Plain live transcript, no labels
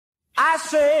I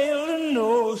sailed an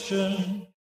ocean,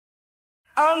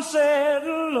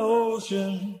 unsettled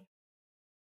ocean,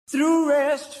 through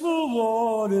restful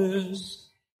waters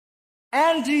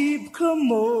and deep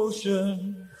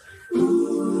commotion,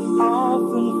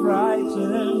 often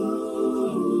frightened,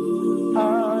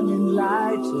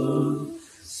 unenlightened.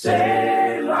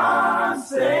 Sail on,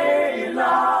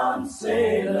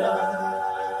 sailor.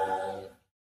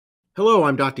 Hello,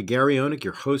 I'm Dr. Gary Onik,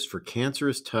 your host for Cancer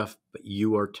is Tough, but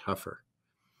You Are Tougher.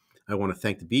 I want to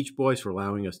thank the Beach Boys for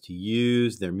allowing us to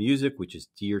use their music, which is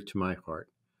dear to my heart.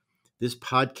 This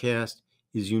podcast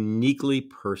is uniquely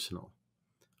personal.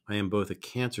 I am both a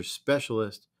cancer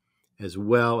specialist as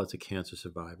well as a cancer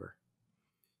survivor.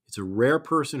 It's a rare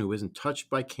person who isn't touched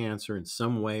by cancer in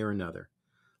some way or another.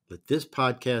 Let this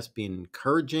podcast be an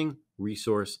encouraging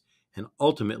resource and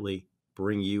ultimately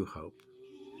bring you hope.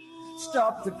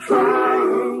 Stop the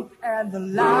crying and the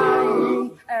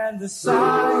lying and the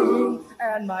sighing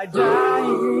and my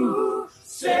dying.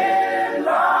 Sail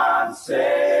on,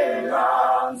 sail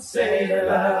on,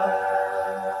 sailor.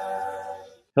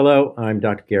 Hello, I'm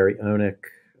Dr. Gary Onik.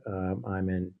 I'm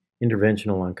an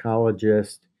interventional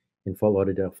oncologist in Fort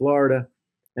Lauderdale, Florida,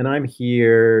 and I'm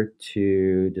here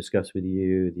to discuss with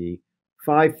you the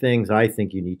 5 things I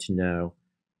think you need to know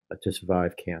to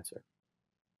survive cancer.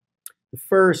 The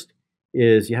first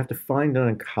is you have to find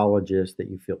an oncologist that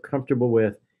you feel comfortable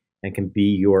with and can be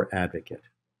your advocate.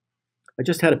 I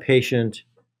just had a patient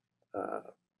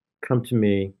come to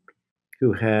me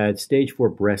who had stage 4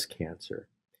 breast cancer,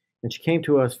 and she came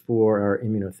to us for our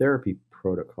immunotherapy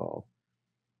protocol.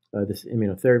 This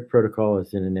immunotherapy protocol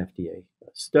is in an FDA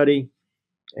study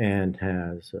and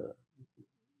has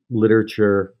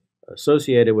literature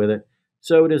associated with it,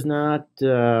 so it is not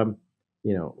a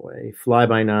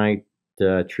fly-by-night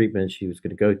treatment she was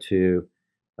going to go to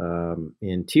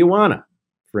in Tijuana,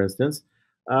 for instance.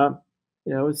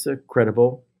 It's a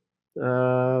credible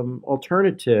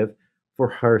alternative for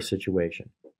her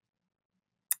situation.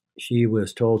 She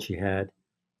was told she had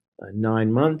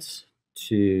 9 months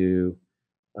to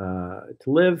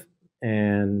live,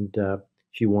 and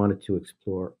she wanted to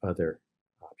explore other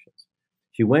options.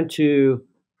 She went to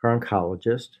her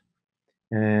oncologist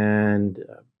and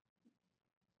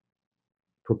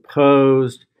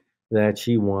proposed that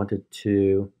she wanted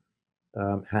to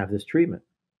have this treatment.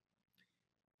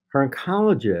 Her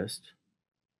oncologist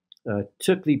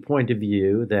took the point of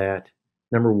view that,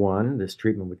 number one, this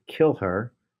treatment would kill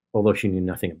her, although she knew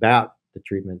nothing about the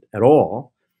treatment at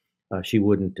all. She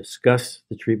wouldn't discuss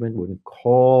the treatment, wouldn't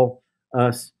call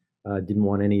us, didn't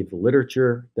want any of the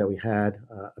literature that we had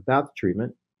about the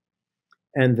treatment,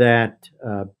 and that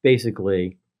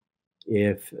basically,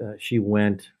 if she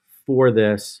went for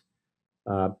this,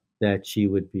 that she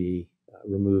would be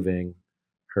removing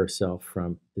herself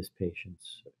from this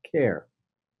patient's care.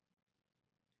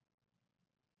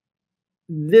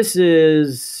 This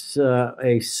is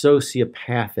a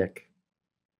sociopathic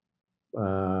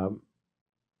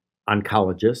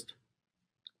oncologist.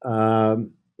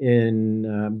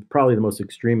 In probably the most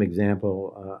extreme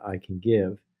example I can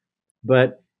give,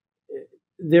 but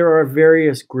there are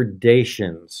various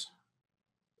gradations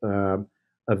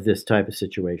of this type of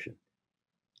situation.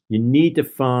 You need to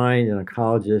find an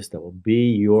oncologist that will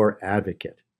be your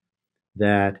advocate,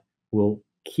 that will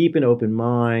keep an open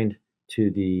mind to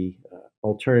the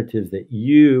alternatives that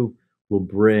you will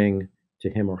bring to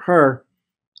him or her,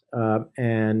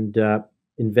 and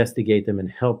investigate them and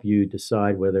help you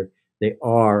decide whether they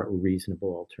are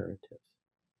reasonable alternatives.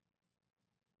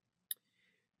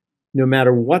 No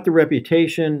matter what the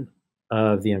reputation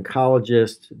of the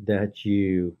oncologist that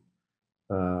you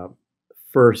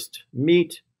first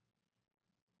meet,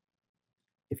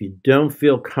 if you don't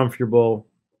feel comfortable,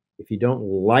 if you don't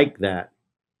like that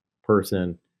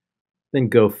person, then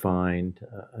go find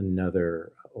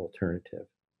another alternative.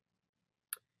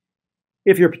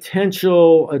 If your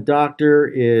potential doctor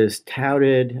is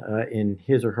touted in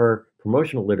his or her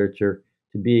promotional literature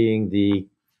to being the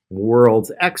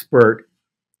world's expert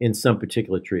in some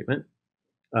particular treatment,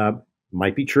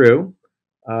 might be true,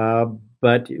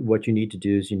 but what you need to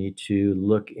do is you need to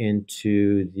look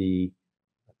into the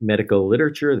medical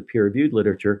literature, the peer-reviewed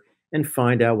literature, and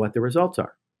find out what the results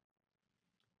are.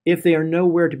 If they are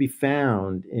nowhere to be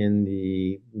found in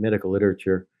the medical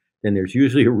literature, then there's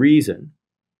usually a reason.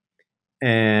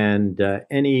 And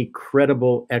any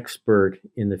credible expert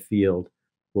in the field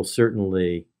will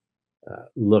certainly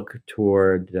look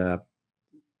toward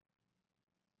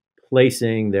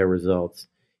placing their results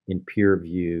in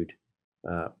peer-reviewed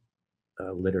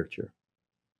literature.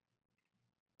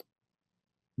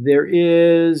 There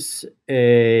is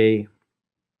a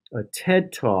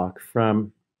TED Talk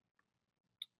from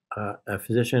a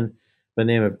physician by the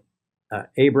name of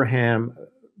Abraham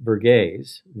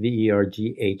Verghese,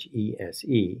 Verghese,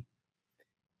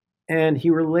 and he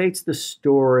relates the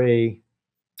story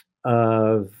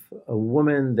of a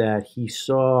woman that he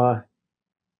saw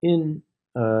in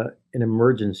an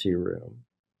emergency room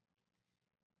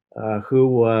who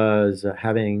was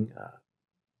having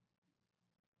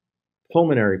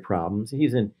pulmonary problems.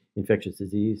 He's an infectious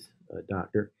disease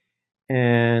doctor.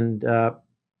 And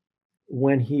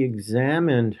when he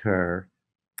examined her,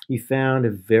 he found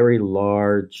a very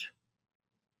large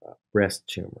breast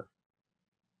tumor.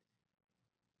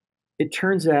 It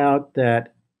turns out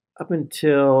that up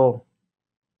until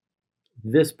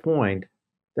this point,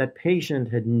 that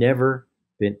patient had never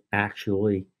been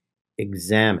actually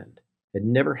examined, had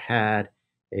never had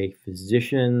a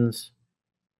physician's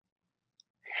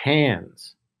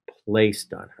hands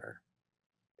placed on her.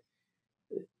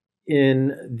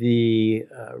 In the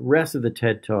rest of the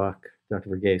TED Talk, Dr.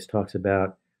 Verghese talks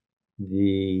about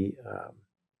the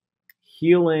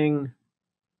healing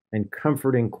and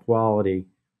comforting quality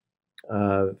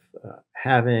of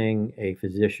having a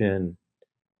physician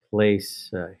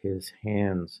place his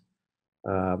hands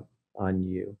on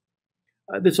you.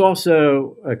 This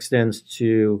also extends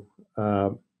to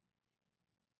an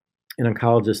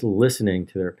oncologist listening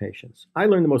to their patients. I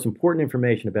learned the most important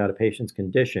information about a patient's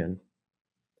condition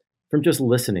from just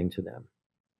listening to them.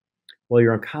 While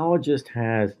your oncologist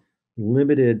has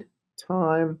limited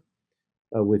time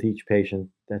with each patient,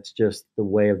 that's just the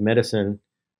way of medicine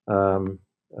in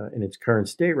its current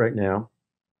state right now.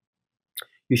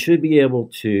 You should be able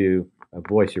to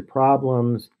voice your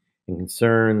problems and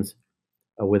concerns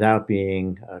without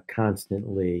being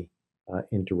constantly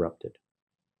interrupted.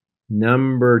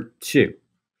 Number two,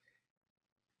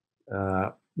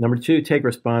 take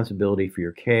responsibility for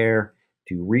your care.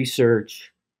 Do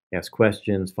research, ask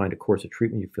questions, find a course of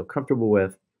treatment you feel comfortable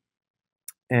with,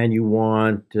 and you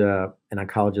want an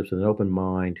oncologist with an open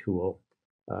mind who will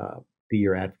be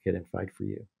your advocate and fight for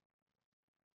you.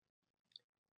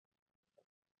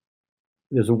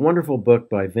 There's a wonderful book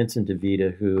by Vincent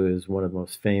DeVita, who is one of the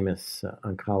most famous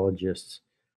oncologists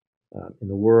in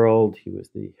the world. He was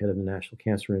the head of the National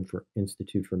Cancer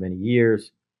Institute for many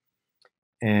years.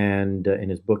 And in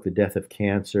his book, The Death of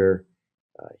Cancer,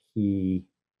 he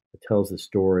tells the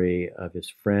story of his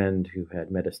friend who had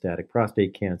metastatic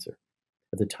prostate cancer.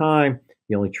 At the time,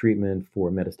 the only treatment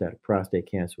for metastatic prostate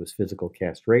cancer was physical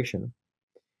castration.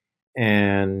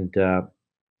 And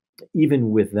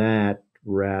even with that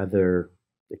rather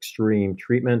extreme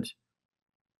treatment,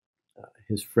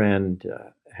 his friend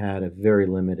had a very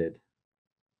limited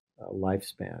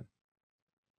lifespan.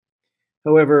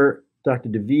 However, Dr.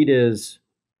 DeVita's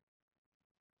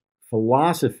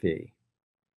philosophy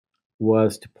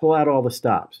was to pull out all the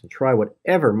stops and try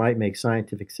whatever might make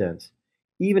scientific sense,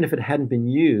 even if it hadn't been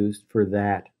used for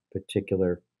that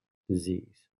particular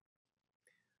disease.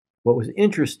 What was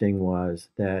interesting was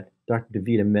that Dr.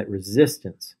 DeVita met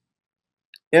resistance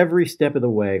every step of the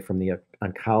way from the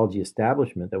oncology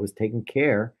establishment that was taking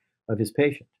care of his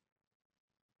patient.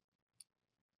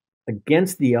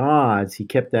 Against the odds, he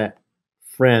kept that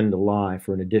friend alive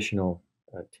for an additional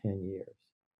 10 years.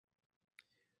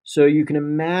 So you can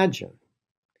imagine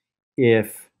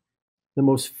if the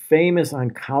most famous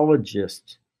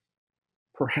oncologist,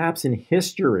 perhaps in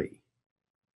history,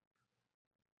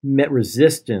 met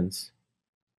resistance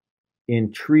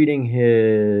in treating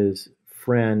his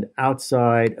friend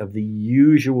outside of the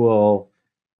usual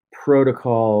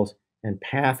protocols and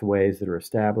pathways that are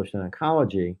established in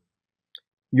oncology,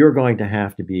 you're going to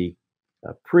have to be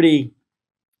pretty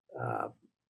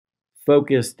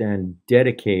focused and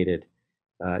dedicated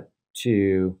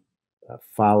to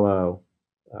follow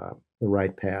the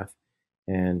right path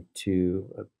and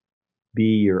to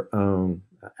be your own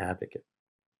advocate.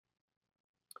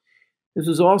 This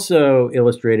was also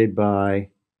illustrated by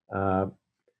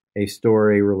a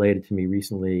story related to me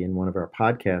recently in one of our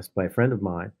podcasts by a friend of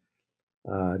mine,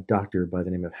 a doctor by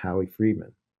the name of Howie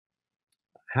Friedman.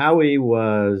 Howie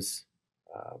was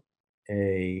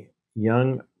a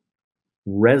young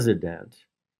resident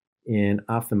in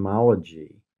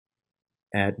ophthalmology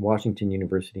at Washington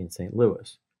University in St.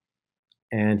 Louis.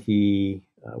 And he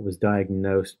was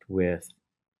diagnosed with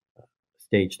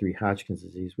stage 3 Hodgkin's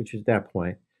disease, which at that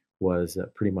point was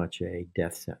pretty much a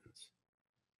death sentence.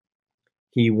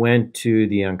 He went to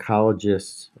the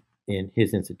oncologist in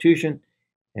his institution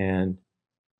and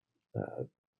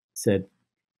said,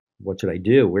 "What should I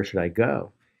do? Where should I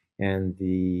go?" And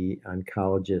the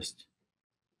oncologist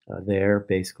there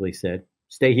basically said,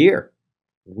 "Stay here.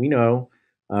 We know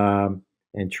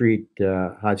and treat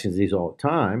Hodgkin's disease all the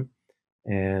time.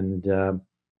 And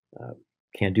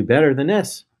can't do better than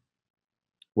this.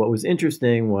 What was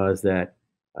interesting was that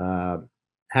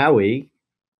Howie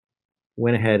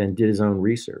went ahead and did his own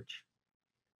research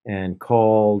and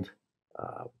called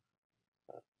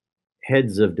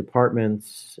heads of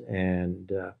departments,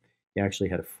 and he actually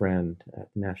had a friend at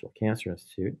the National Cancer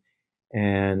Institute,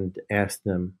 and asked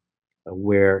them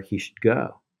where he should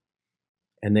go.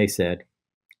 And they said,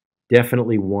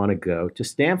 definitely want to go to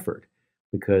Stanford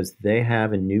because they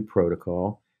have a new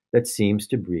protocol that seems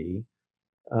to be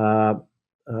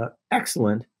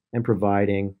excellent and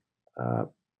providing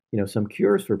some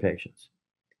cures for patients.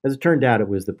 As it turned out, it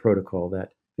was the protocol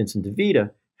that Vincent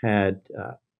DeVita had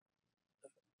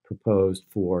proposed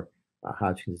for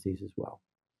Hodgkin's disease as well.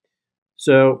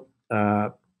 So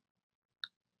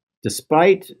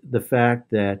despite the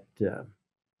fact that the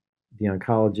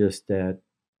oncologist at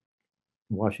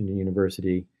Washington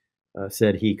University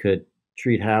said he could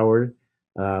treat Howard,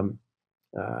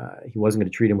 he wasn't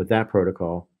going to treat him with that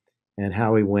protocol. And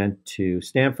Howie went to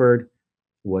Stanford,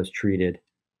 was treated,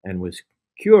 and was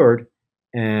cured,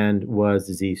 and was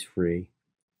disease-free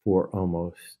for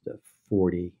almost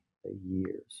 40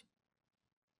 years.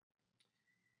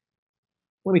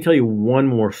 Let me tell you one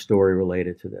more story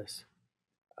related to this.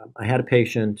 I had a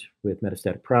patient with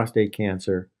metastatic prostate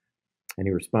cancer, and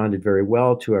he responded very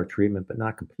well to our treatment, but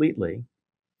not completely.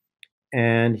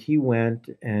 And he went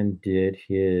and did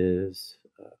his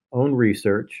own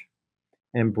research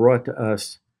and brought to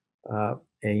us a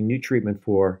new treatment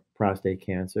for prostate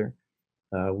cancer,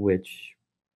 which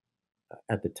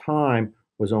at the time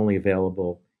was only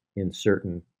available in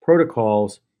certain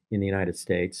protocols in the United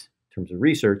States in terms of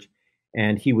research,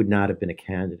 and he would not have been a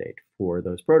candidate for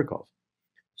those protocols.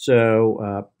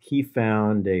 So he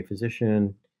found a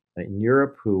physician in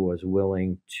Europe who was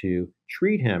willing to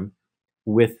treat him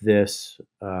with this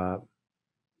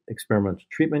experimental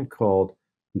treatment called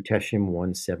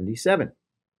lutetium-177.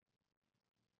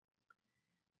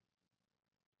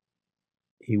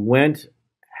 He went,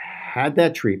 had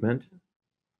that treatment.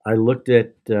 I looked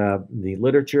at the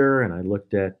literature, and I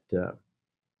looked at the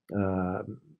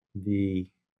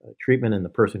treatment and the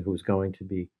person who was going to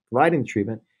be providing the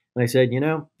treatment. And I said,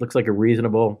 looks like a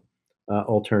reasonable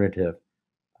alternative.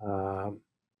 Go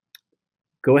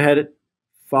ahead,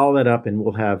 follow that up, and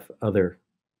we'll have other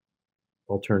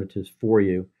alternatives for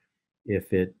you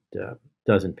if it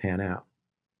doesn't pan out.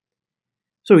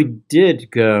 So he did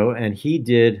go, and he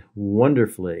did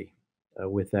wonderfully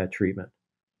with that treatment.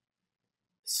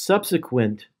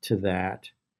 Subsequent to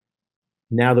that,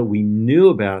 now that we knew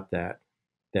about that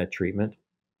treatment,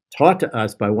 taught to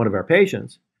us by one of our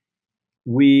patients,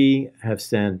 we have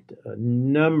sent a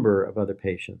number of other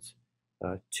patients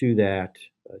to that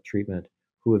treatment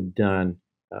who have done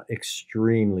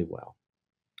extremely well.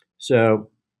 So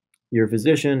your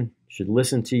physician should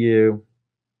listen to you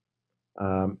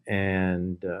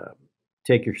and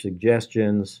take your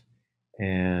suggestions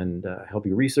and help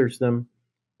you research them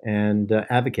and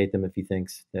advocate them if he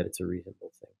thinks that it's a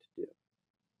reasonable thing to do.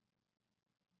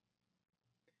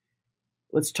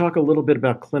 Let's talk a little bit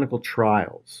about clinical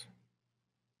trials.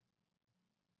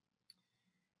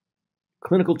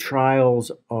 Clinical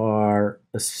trials are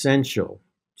essential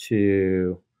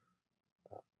to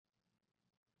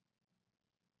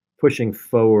pushing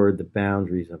forward the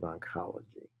boundaries of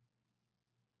oncology.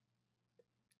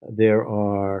 There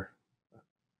are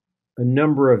a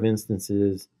number of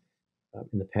instances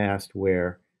in the past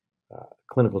where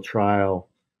clinical trial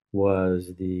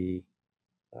was the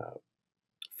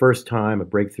first time a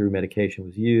breakthrough medication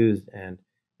was used and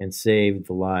saved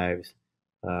the lives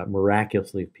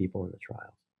miraculously of people in the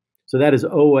trial. So that is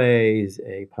always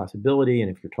a possibility.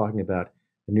 And if you're talking about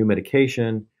a new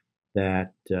medication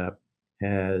that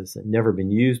has never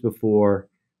been used before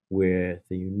with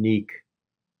a unique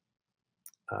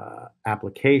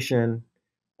application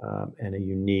and a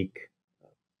unique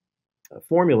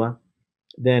formula,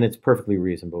 then it's perfectly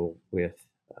reasonable with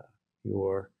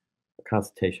your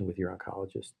consultation with your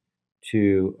oncologist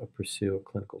to pursue a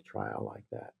clinical trial like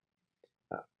that.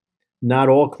 Not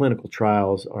all clinical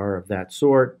trials are of that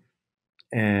sort,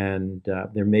 and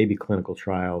there may be clinical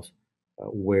trials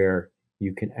where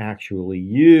you can actually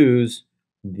use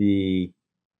the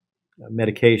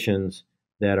medications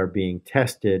that are being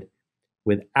tested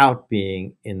without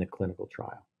being in the clinical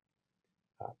trial.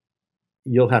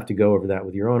 You'll have to go over that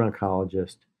with your own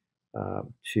oncologist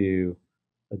to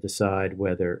decide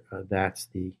whether that's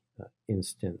the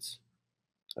instance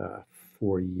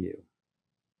for you.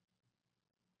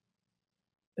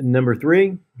 Number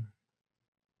 3,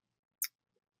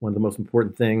 one of the most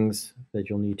important things that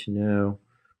you'll need to know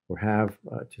or have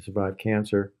to survive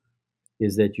cancer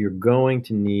is that you're going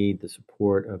to need the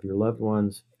support of your loved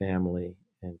ones, family,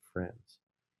 and friends.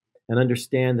 And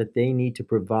understand that they need to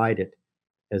provide it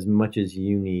as much as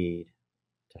you need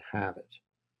to have it.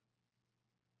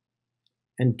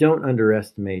 And don't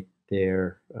underestimate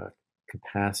their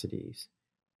capacities.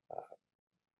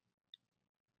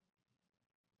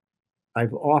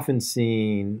 I've often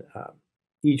seen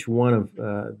each one of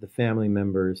the family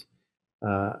members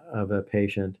of a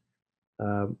patient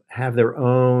have their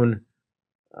own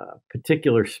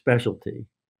particular specialty.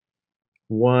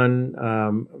 One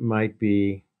might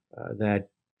be that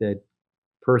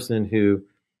person who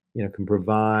can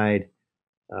provide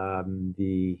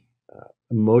the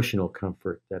emotional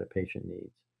comfort that a patient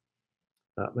needs.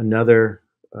 Another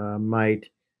might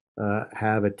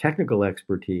have a technical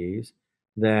expertise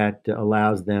that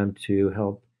allows them to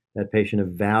help that patient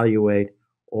evaluate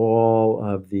all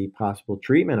of the possible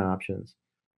treatment options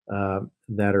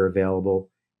that are available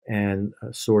and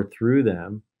sort through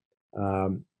them,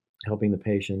 helping the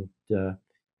patient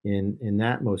in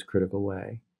that most critical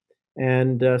way.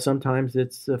 And sometimes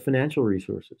it's financial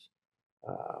resources.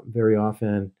 Very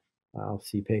often, I'll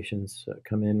see patients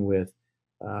come in with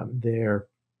their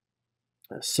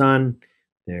son,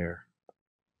 their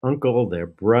uncle, their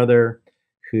brother,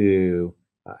 who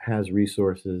has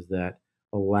resources that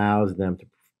allows them to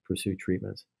pursue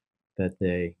treatments that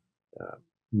they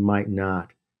might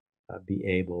not be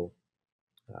able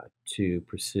to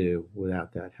pursue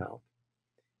without that help.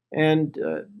 And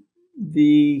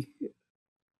the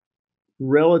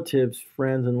relatives,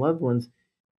 friends, and loved ones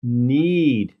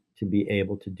need to be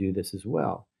able to do this as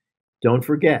well. Don't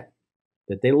forget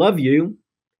that they love you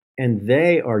and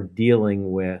they are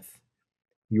dealing with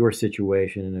your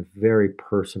situation in a very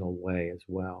personal way as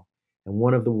well. And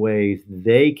one of the ways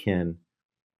they can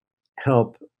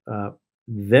help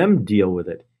them deal with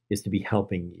it is to be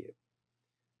helping you.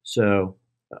 So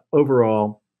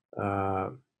overall,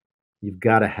 you've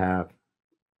got to have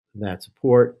that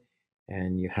support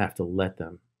and you have to let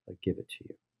them give it to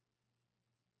you.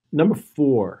 Number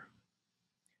 4,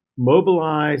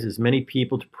 mobilize as many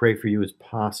people to pray for you as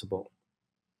possible.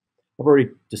 I've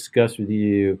already discussed with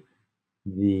you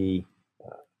the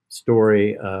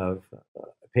story of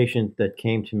a patient that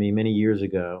came to me many years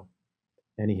ago,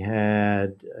 and he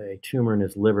had a tumor in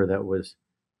his liver that was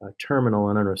terminal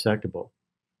and unresectable.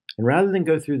 And rather than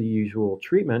go through the usual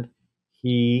treatment,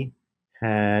 he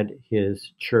had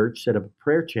his church set up a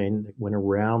prayer chain that went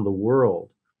around the world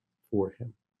for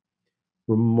him.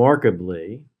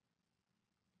 Remarkably,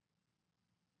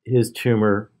 his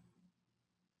tumor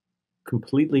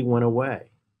completely went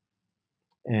away.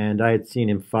 And I had seen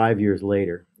him 5 years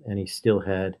later, and he still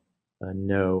had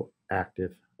no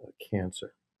active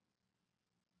cancer.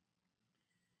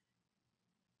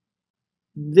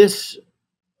 This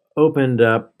opened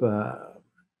up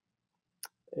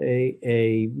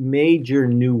a major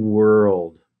new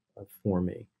world for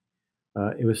me.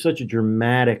 It was such a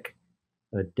dramatic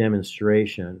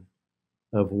demonstration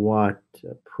of what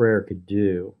prayer could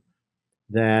do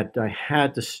that I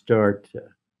had to start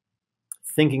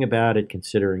thinking about it,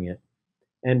 considering it.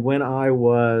 And when I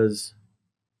was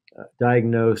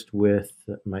diagnosed with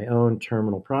my own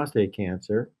terminal prostate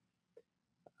cancer,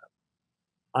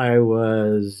 I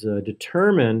was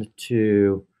determined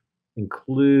to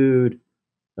include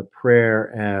a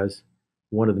prayer as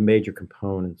one of the major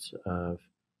components of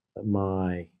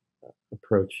my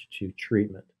approach to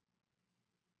treatment.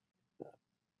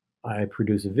 I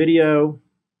produced a video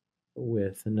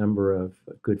with a number of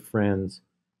good friends,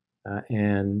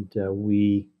 and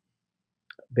we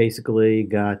basically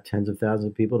got tens of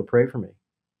thousands of people to pray for me.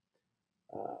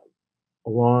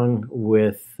 Along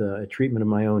with a treatment of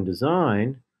my own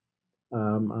design,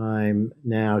 I'm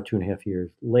now 2.5 years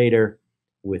later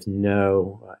with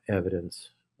no evidence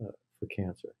for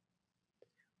cancer.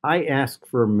 I asked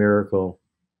for a miracle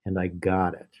and I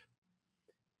got it.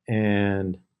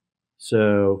 And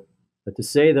so, but to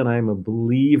say that I'm a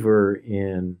believer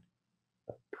in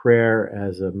prayer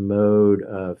as a mode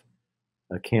of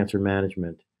cancer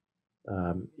management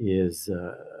is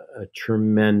a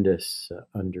tremendous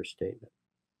understatement.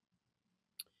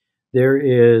 There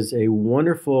is a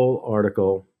wonderful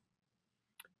article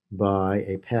by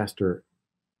a pastor,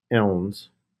 Elms,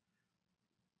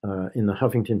 in the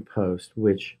Huffington Post,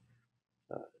 which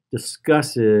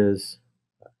discusses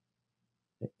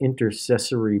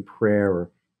intercessory prayer,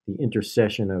 or the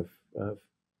intercession of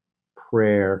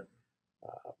prayer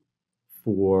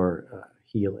for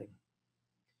healing.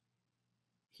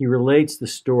 He relates the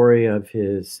story of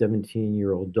his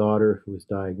 17-year-old daughter who was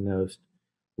diagnosed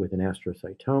with an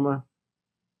astrocytoma.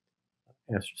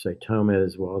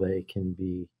 Astrocytomas, while they can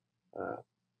be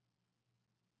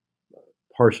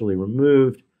partially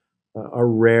removed, are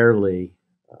rarely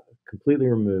completely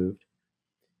removed.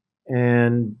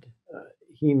 And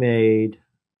he made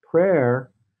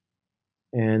prayer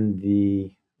and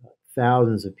the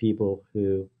thousands of people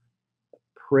who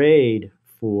prayed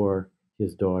for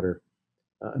his daughter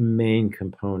a main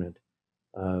component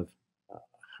of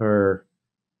her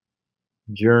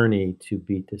journey to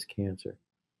beat this cancer.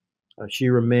 She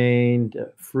remained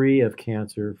free of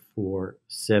cancer for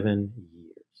 7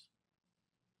 years.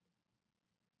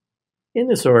 In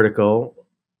this article,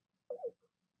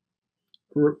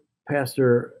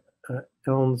 Pastor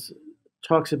Elms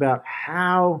talks about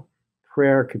how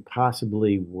prayer could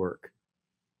possibly work.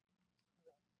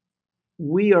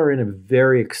 We are in a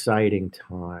very exciting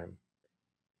time.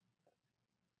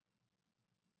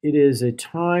 It is a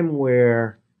time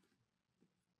where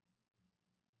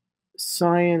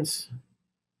science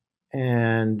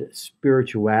and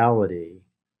spirituality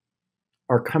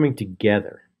are coming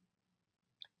together.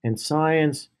 And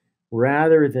science,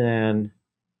 rather than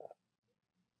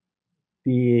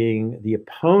being the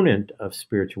opponent of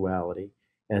spirituality,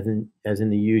 as in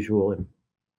the usual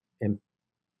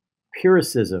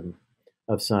empiricism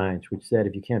of science, which said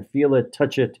if you can't feel it,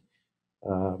 touch it,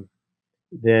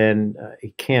 then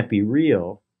it can't be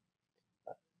real.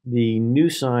 The new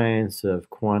science of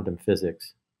quantum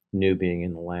physics, new being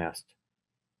in the last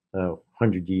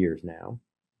 100 years now,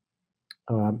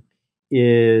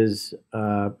 is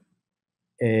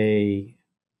a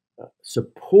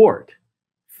support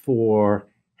for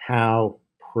how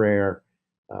prayer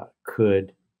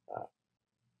could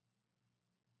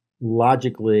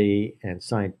logically and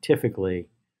scientifically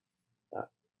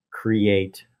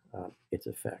create its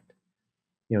effect.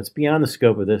 You know, it's beyond the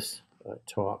scope of this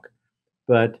talk,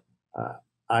 but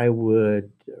I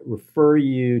would refer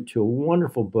you to a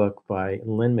wonderful book by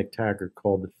Lynn McTaggart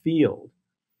called The Field,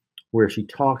 where she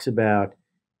talks about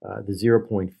the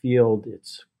zero-point field,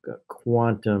 its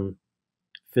quantum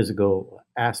physical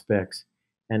aspects,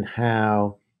 and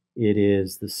how it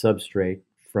is the substrate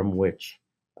from which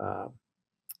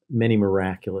many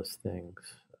miraculous things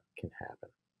can happen.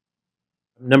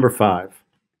 Number 5.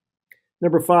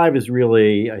 Number 5 is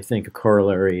really, I think, a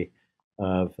corollary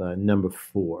of number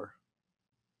 4.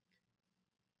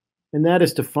 And that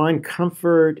is to find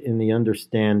comfort in the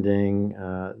understanding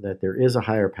that there is a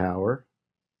higher power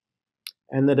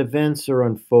and that events are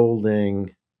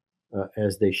unfolding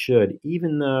as they should,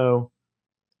 even though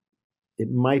it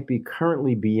might be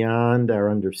currently beyond our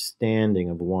understanding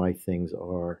of why things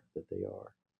are that they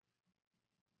are.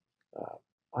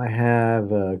 I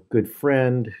have a good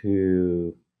friend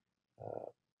who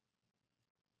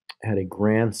had a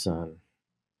grandson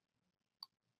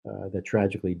that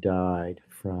tragically died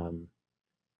from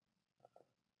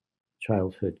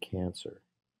childhood cancer.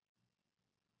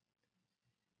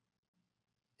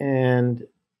 And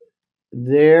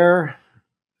their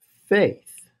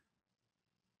faith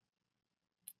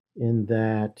in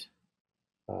that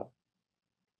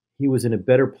he was in a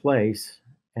better place,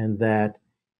 and that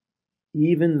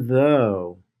even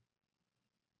though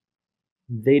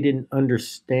they didn't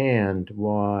understand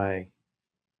why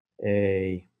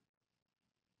a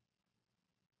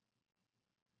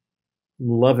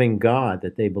loving God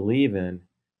that they believe in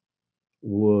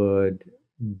would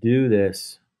do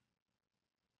this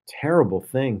terrible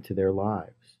thing to their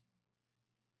lives,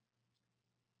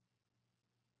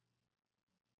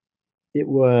 it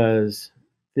was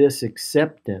this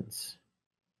acceptance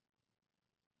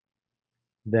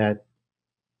that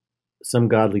some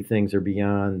godly things are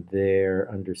beyond their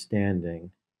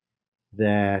understanding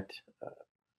that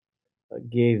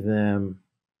gave them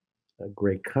a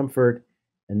great comfort,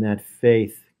 and that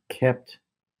faith kept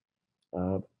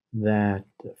that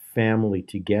family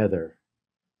together,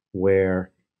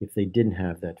 where if they didn't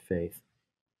have that faith,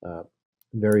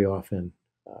 very often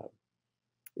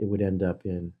it would end up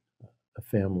in a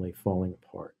family falling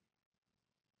apart.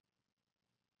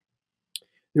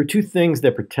 There are two things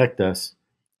that protect us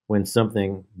when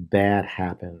something bad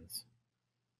happens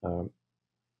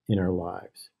in our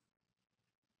lives.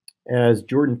 As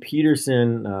Jordan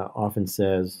Peterson often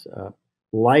says,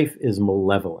 life is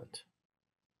malevolent,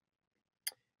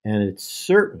 and it's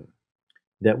certain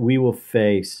that we will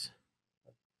face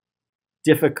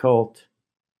difficult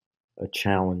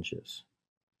challenges.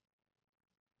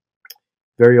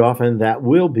 Very often that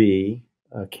will be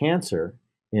cancer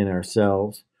in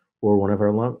ourselves or one of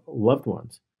our loved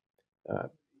ones.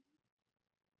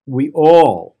 We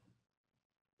all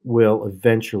will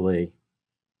eventually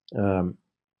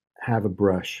have a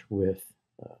brush with,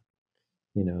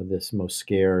 this most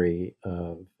scary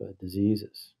of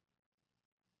diseases.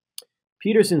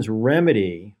 Peterson's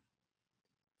remedy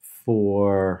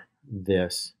for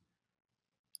this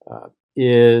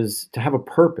is to have a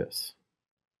purpose,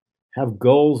 have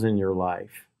goals in your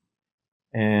life.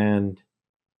 And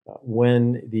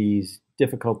when these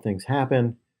difficult things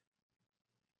happen,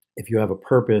 if you have a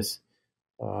purpose,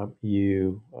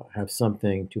 you have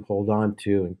something to hold on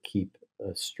to and keep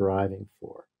striving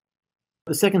for.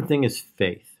 The second thing is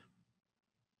faith.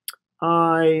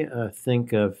 I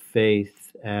think of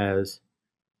faith as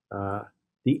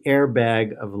the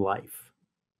airbag of life.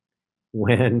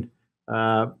 When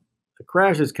a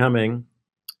crash is coming,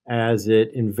 as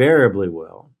it invariably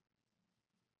will,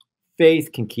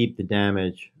 faith can keep the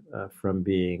damage from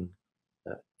being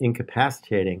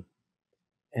incapacitating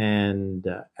and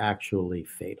actually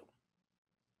fatal.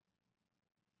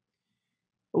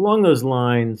 Along those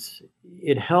lines,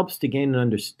 it helps to gain an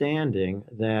understanding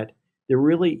that there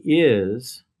really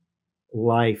is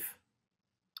life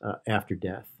after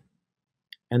death,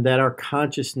 and that our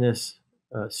consciousness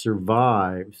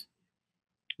survives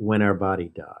when our body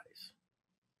dies.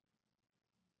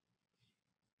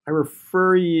 I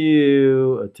refer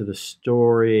you to the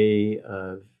story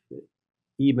of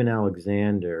Ibn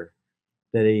Alexander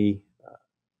that he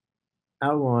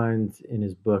outlines in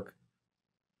his book,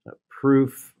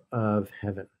 Proof of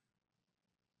Heaven.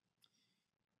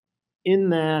 In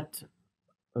that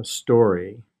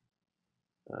story,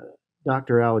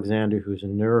 Dr. Alexander, who's a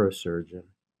neurosurgeon,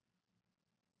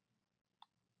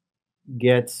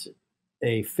 gets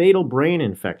a fatal brain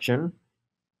infection,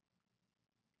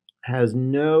 has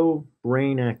no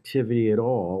brain activity at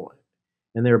all,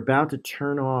 and they're about to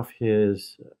turn off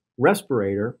his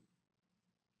respirator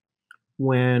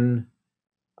when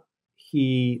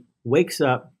he wakes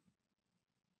up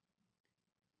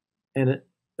and it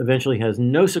eventually has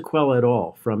no sequela at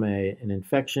all from an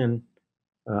infection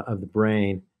of the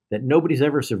brain that nobody's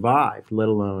ever survived, let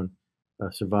alone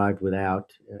survived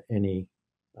without any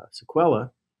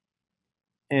sequela.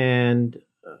 And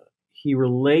he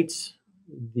relates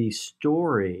the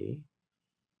story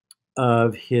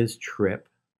of his trip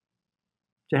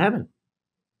to heaven,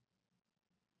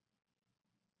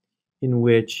 in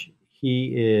which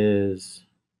he is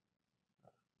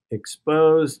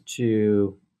exposed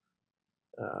to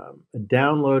a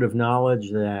download of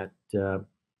knowledge that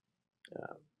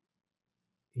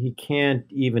he can't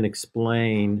even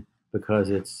explain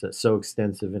because it's so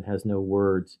extensive and has no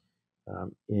words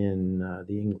in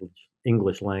the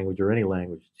English language or any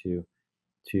language to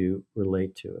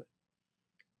relate to it.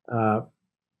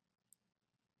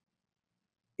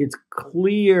 It's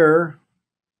clear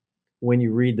when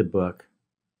you read the book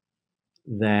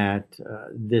that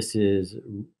this is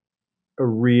a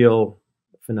real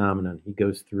phenomenon. He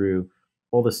goes through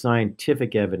all the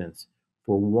scientific evidence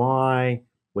for why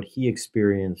what he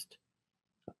experienced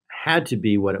had to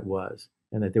be what it was,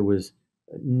 and that there was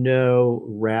no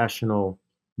rational,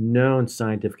 known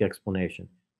scientific explanation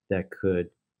that could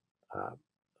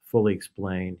fully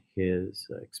explain his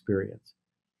experience.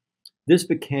 This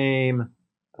became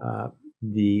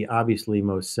the obviously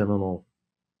most seminal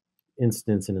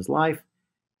instance in his life,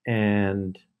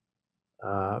 and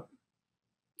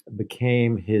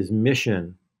became his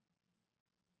mission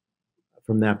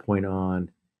from that point on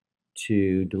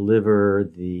to deliver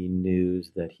the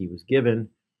news that he was given.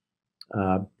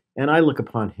 And I look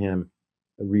upon him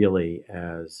really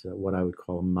as what I would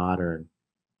call a modern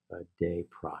day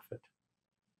prophet.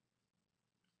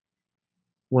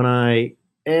 When I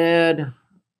add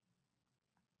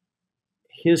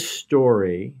his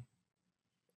story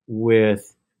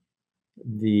with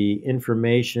the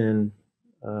information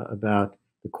about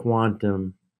the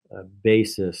quantum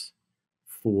basis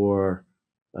for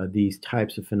these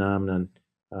types of phenomenon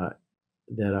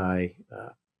that I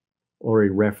already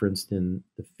referenced in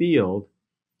the field,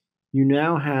 you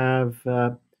now have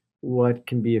what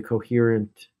can be a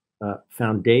coherent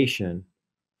foundation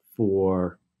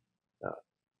for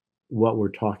what we're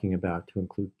talking about, to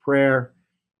include prayer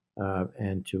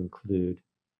and to include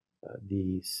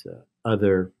these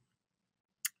other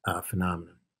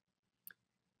phenomena.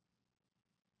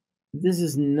 This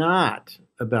is not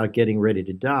about getting ready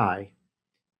to die.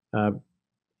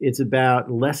 It's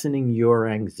about lessening your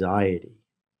anxiety.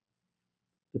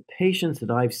 The patients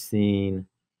that I've seen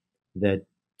that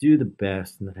do the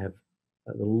best and that have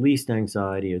the least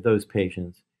anxiety are those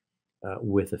patients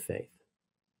with a faith.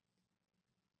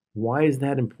 Why is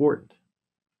that important?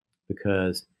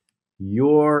 Because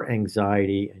your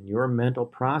anxiety and your mental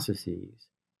processes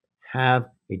have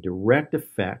a direct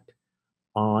effect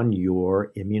on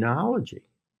your immunology.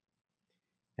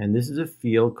 And this is a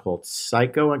field called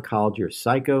psycho-oncology or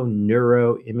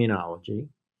psychoneuroimmunology.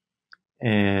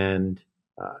 And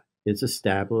it's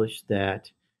established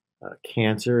that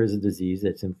Cancer is a disease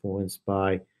that's influenced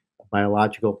by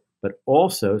biological but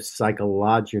also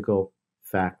psychological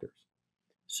factors.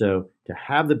 So, to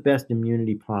have the best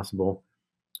immunity possible,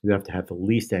 you have to have the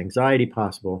least anxiety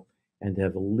possible. And to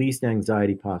have the least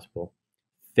anxiety possible,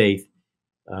 faith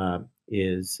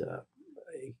is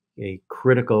a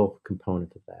critical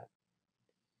component of that.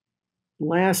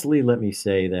 Lastly, let me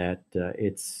say that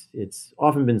it's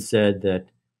often been said that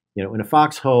in a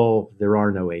foxhole there are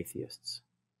no atheists.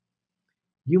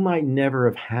 You might never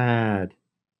have had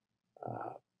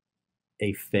uh,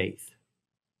 a faith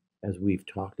as we've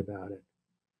talked about it,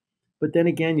 but then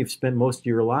again, you've spent most of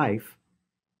your life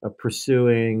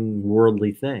pursuing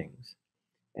worldly things,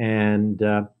 and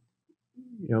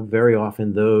very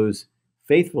often those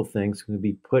faithful things can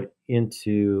be put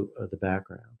into the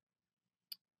background.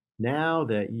 Now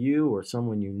that you or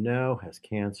someone you know has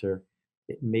cancer,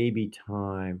 it may be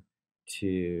time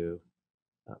to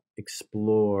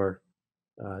explore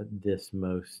this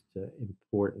most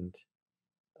important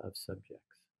of subjects.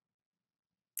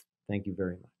 Thank you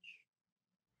very much.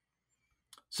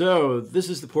 So, this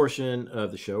is the portion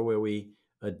of the show where we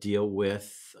deal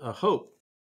with hope.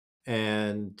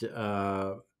 And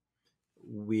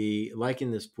we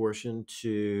liken this portion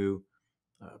to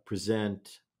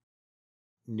present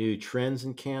new trends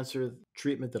in cancer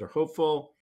treatment that are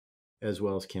hopeful, as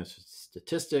well as cancer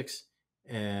statistics,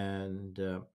 and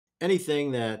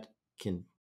anything that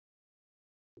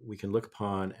we can look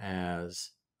upon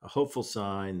as a hopeful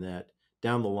sign that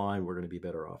down the line we're going to be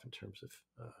better off in terms of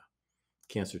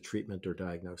cancer treatment or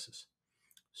diagnosis.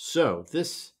 So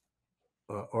this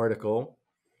article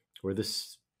or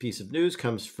this piece of news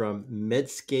comes from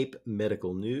Medscape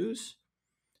Medical News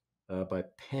by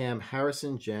Pam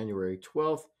Harrison, January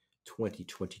 12th,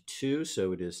 2022.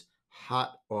 So it is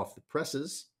hot off the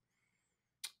presses.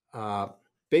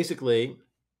 Basically,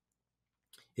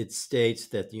 it states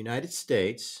that the United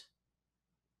States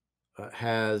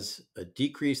has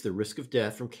decreased the risk of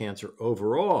death from cancer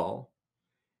overall,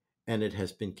 and it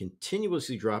has been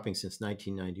continuously dropping since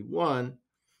 1991,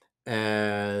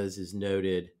 as is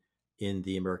noted in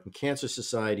the American Cancer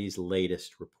Society's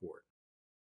latest report.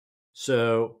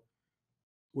 So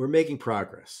we're making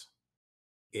progress.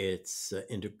 It's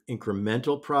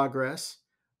incremental progress,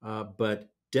 but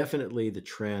definitely the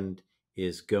trend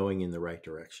is going in the right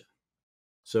direction.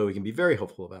 So we can be very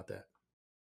hopeful about that.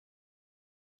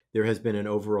 There has been an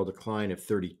overall decline of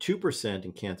 32%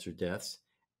 in cancer deaths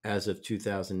as of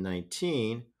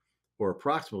 2019, or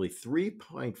approximately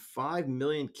 3.5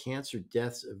 million cancer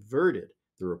deaths averted,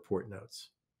 the report notes.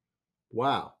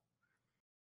 Wow.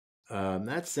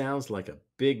 That sounds like a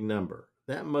big number.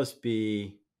 That must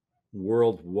be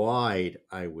worldwide,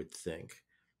 I would think,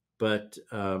 but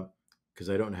because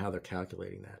I don't know how they're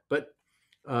calculating that, but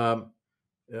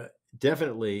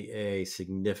definitely a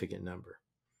significant number.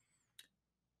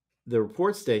 The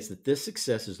report states that this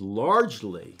success is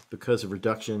largely because of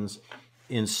reductions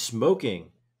in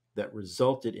smoking that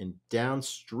resulted in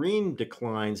downstream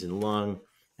declines in lung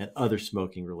and other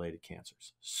smoking-related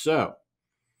cancers. So,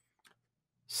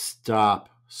 stop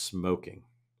smoking.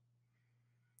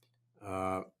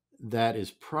 That is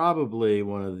probably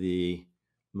one of the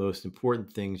most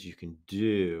important things you can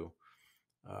do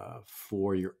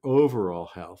for your overall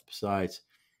health, besides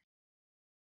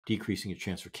decreasing your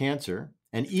chance for cancer.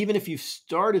 And even if you've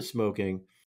started smoking,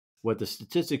 what the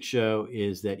statistics show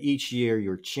is that each year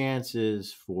your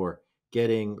chances for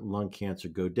getting lung cancer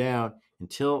go down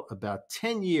until about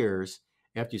 10 years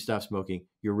after you stop smoking,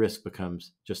 your risk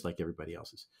becomes just like everybody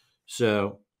else's.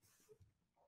 So,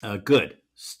 good.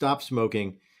 Stop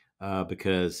smoking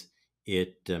because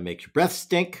it makes your breath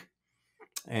stink.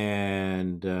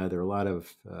 And there are a lot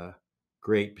of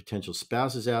great potential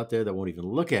spouses out there that won't even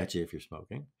look at you if you're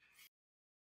smoking.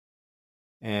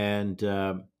 And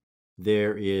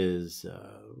there is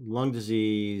lung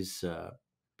disease,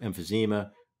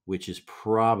 emphysema, which is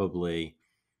probably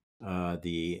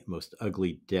the most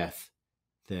ugly death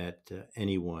that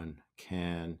anyone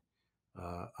can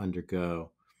undergo.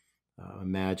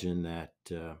 Imagine that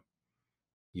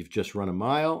you've just run a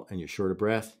mile and you're short of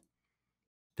breath.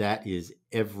 That is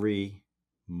every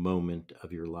moment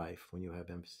of your life when you have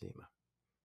emphysema.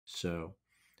 So,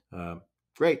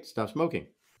 great, stop smoking.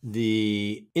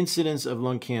 The incidence of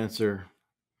lung cancer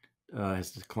has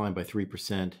declined by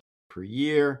 3% per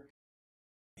year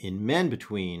in men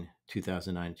between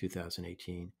 2009 and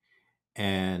 2018,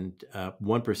 and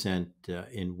 1%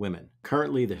 in women.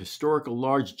 Currently, the historical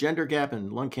large gender gap in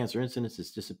lung cancer incidence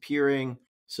is disappearing,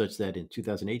 such that in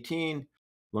 2018,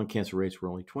 lung cancer rates were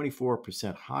only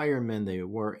 24% higher in men than they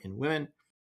were in women,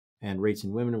 and rates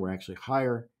in women were actually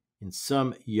higher in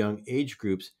some young age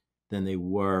groups than they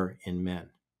were in men.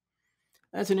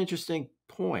 That's an interesting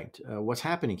point. What's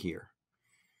happening here?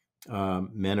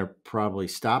 Men are probably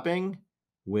stopping.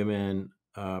 Women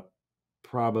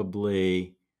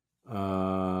probably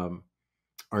are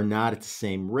not at the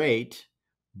same rate,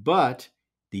 but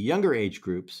the younger age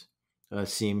groups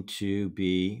seem to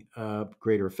be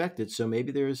greater affected. So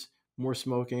maybe there's more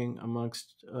smoking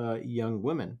amongst young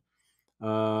women.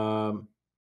 I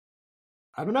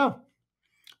don't know.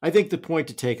 I think the point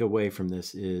to take away from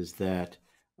this is that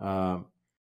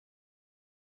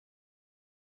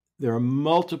there are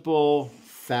multiple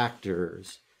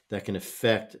factors that can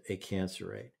affect a cancer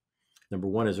rate. Number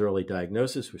one is early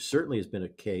diagnosis, which certainly has been a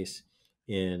case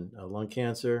in lung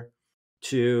cancer.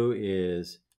 Two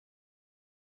is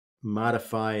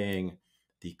modifying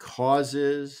the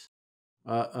causes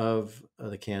of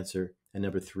the cancer. And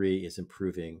number three is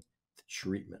improving the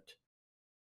treatment.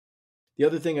 The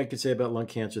other thing I could say about lung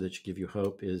cancer that should give you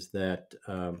hope is that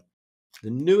the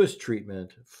newest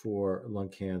treatment for lung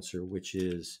cancer, which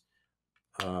is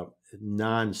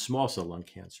non-small cell lung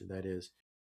cancer, that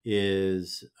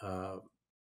is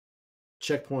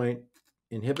checkpoint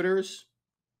inhibitors,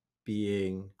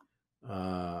 being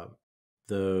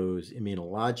those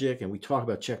immunologic. And we talk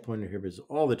about checkpoint inhibitors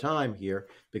all the time here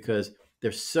because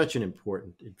they're such an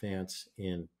important advance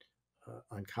in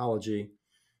oncology.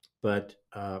 But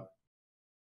I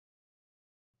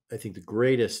think the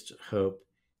greatest hope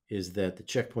is that the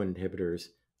checkpoint inhibitors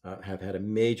have had a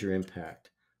major impact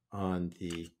on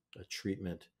the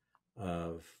treatment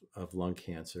of lung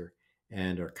cancer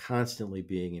and are constantly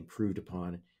being improved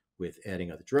upon with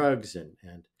adding other drugs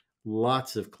and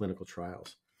lots of clinical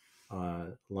trials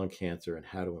on lung cancer and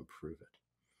how to improve it.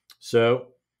 So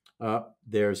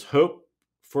there's hope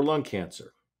for lung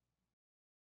cancer.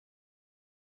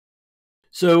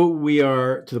 So we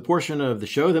are to the portion of the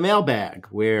show, the mailbag,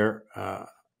 where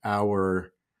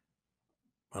our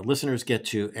listeners get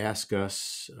to ask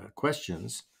us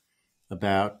questions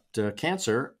about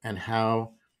cancer and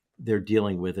how they're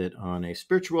dealing with it on a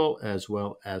spiritual as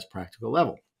well as practical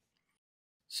level.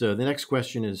 So the next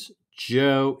question is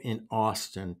Joe in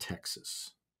Austin,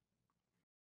 Texas.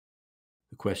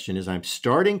 The question is, I'm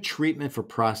starting treatment for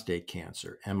prostate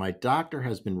cancer, and my doctor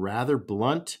has been rather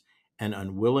blunt and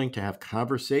unwilling to have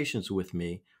conversations with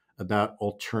me about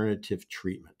alternative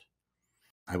treatment.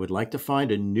 I would like to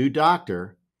find a new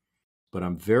doctor, but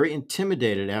I'm very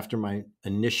intimidated after my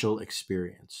initial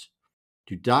experience.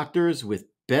 Do doctors with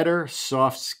better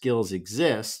soft skills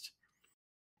exist?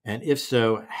 And if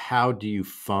so, how do you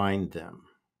find them?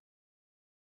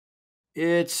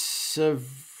 It's a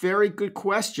very good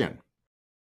question.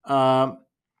 I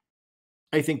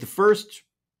think the first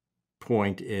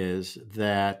point is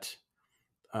that,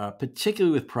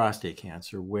 particularly with prostate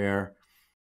cancer, where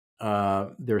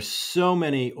there's so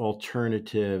many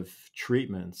alternative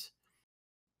treatments,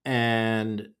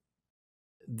 and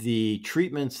the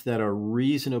treatments that are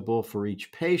reasonable for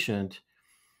each patient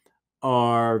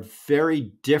are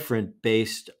very different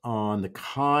based on the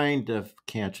kind of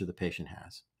cancer the patient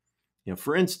has.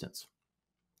 For instance,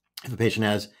 if a patient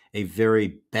has a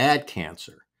very bad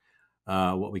cancer,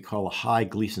 what we call a high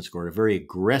Gleason score, a very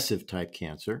aggressive type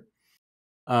cancer,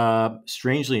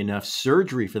 strangely enough,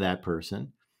 surgery for that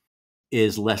person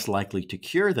is less likely to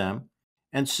cure them.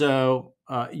 And so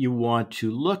you want to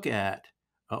look at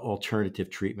alternative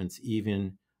treatments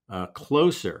even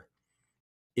closer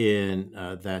in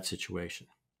that situation.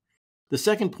 The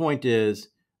second point is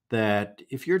that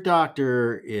if your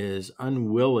doctor is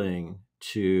unwilling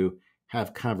to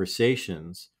have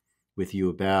conversations with you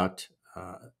about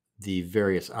the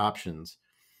various options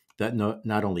that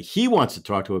not only he wants to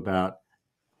talk about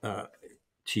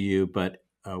to you, but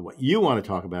what you want to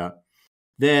talk about,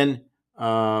 then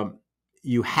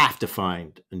you have to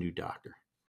find a new doctor,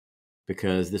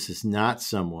 because this is not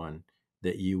someone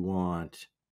that you want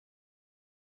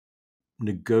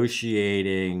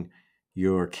negotiating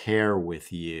your care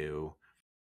with you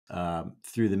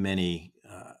through the many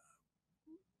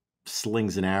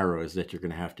slings and arrows that you're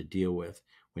going to have to deal with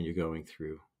when you're going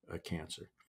through cancer.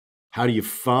 How do you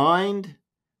find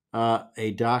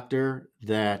a doctor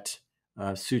that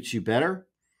suits you better?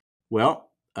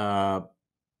 Well,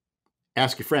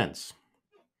 ask your friends.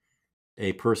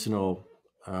 A personal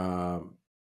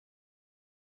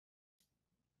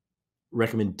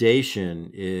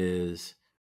recommendation is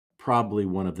probably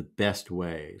one of the best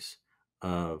ways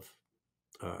of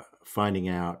finding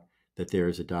out that there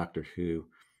is a doctor who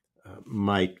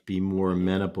might be more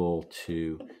amenable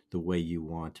to the way you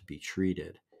want to be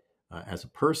treated as a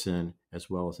person as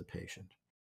well as a patient.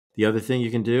 The other thing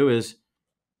you can do is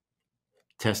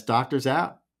test doctors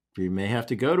out. You may have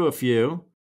to go to a few,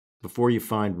 before you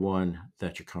find one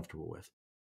that you're comfortable with.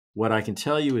 What I can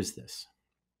tell you is this.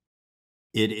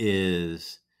 It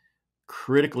is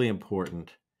critically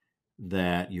important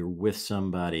that you're with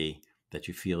somebody that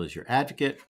you feel is your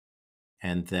advocate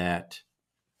and that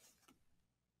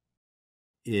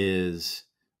is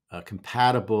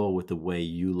compatible with the way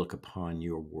you look upon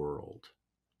your world.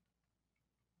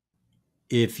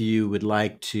 If you would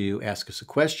like to ask us a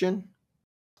question,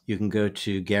 you can go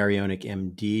to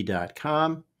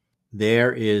GaryOnikMD.com.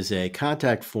 There is a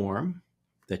contact form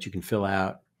that you can fill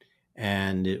out,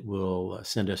 and it will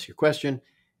send us your question,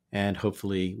 and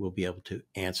hopefully we'll be able to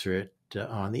answer it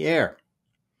on the air.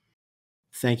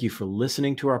 Thank you for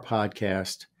listening to our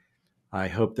podcast. I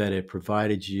hope that it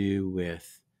provided you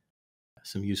with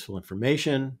some useful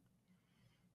information,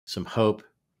 some hope,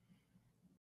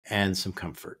 and some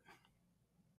comfort.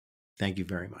 Thank you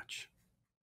very much.